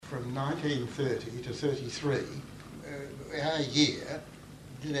from 1930 to 33, our year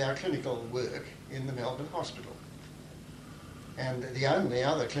did our clinical work in the Melbourne Hospital. And the only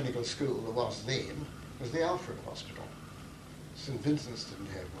other clinical school there was then was the Alfred Hospital. St Vincent's didn't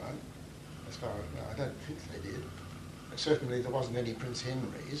have one, as far as I don't think they did. Certainly there wasn't any Prince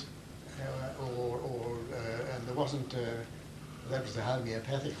Henry's, and there wasn't. That was the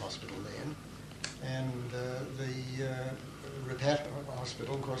homeopathic hospital then, and the Repat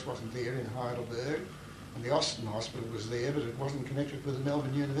Hospital, of course, wasn't there in Heidelberg, and the Austin Hospital was there, but it wasn't connected with the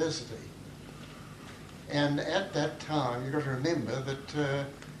Melbourne University. And at that time, you've got to remember that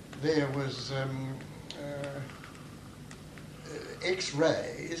there was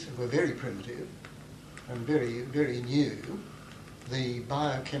X-rays were very primitive and very, very new. The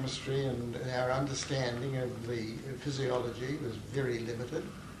biochemistry and our understanding of the physiology was very limited.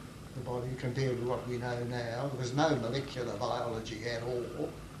 The body compared to what we know now. There was no molecular biology at all.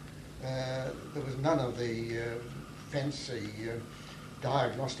 There was none of the fancy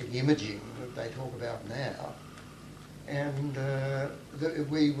diagnostic imaging that they talk about now. And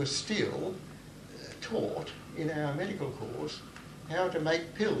we were still taught in our medical course how to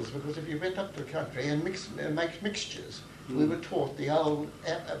make pills, because if you went up to the country and make mixtures, we were taught the old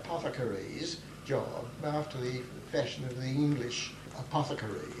apothecaries job after the fashion of the English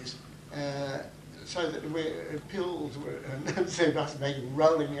apothecaries, so that pills were, instead of us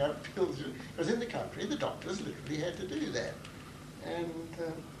rolling out pills, because in the country the doctors literally had to do that. And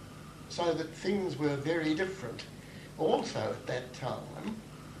so that things were very different. Also at that time,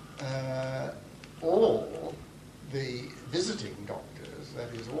 all the visiting doctors,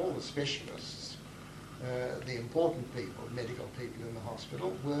 that is all the specialists, the important people, medical people in the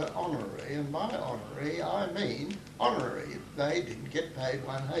hospital, were honorary, and by honorary I mean honorary. They didn't get paid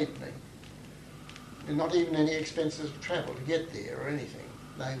one halfpenny, and not even any expenses of travel to get there or anything.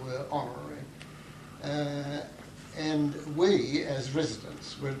 They were honorary. And we, as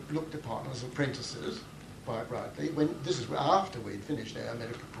residents, were looked upon as apprentices, quite rightly. This is after we'd finished our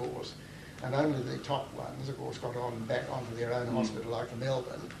medical course, and only the top ones, of course, got back onto their own hospital, like the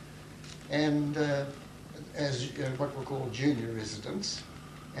Melbourne, and as what were called junior residents.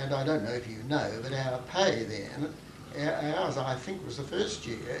 And I don't know if you know, but our pay then, ours I think was the first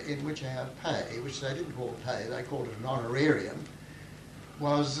year in which our pay, which they didn't call pay, they called it an honorarium,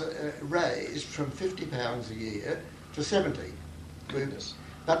 was raised from £50 a year to 70. Goodness.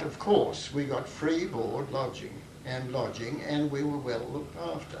 But of course we got free board, lodging, and we were well looked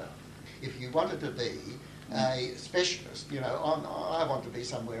after. If you wanted to be a specialist, I want to be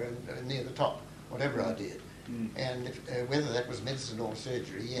somewhere near the top, whatever I did. And whether that was medicine or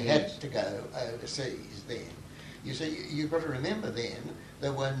surgery, you had to go overseas then. You see, you've got to remember then,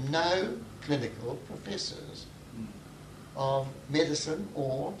 there were no clinical professors of medicine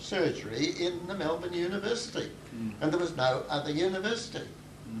or surgery in the Melbourne University, and there was no other university.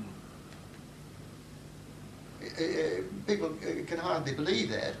 People can hardly believe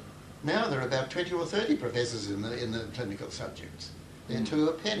that. Now there are about 20 or 30 professors in the clinical subjects. They're two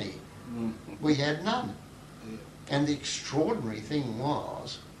a penny. We had none. And the extraordinary thing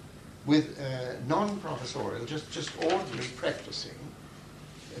was, with non-professorial, just ordinary practicing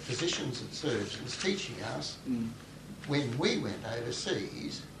physicians and surgeons teaching us, when we went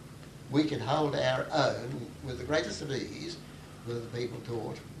overseas, we could hold our own with the greatest of ease with the people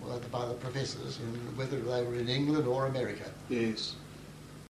taught by the professors, whether they were in England or America. Yes.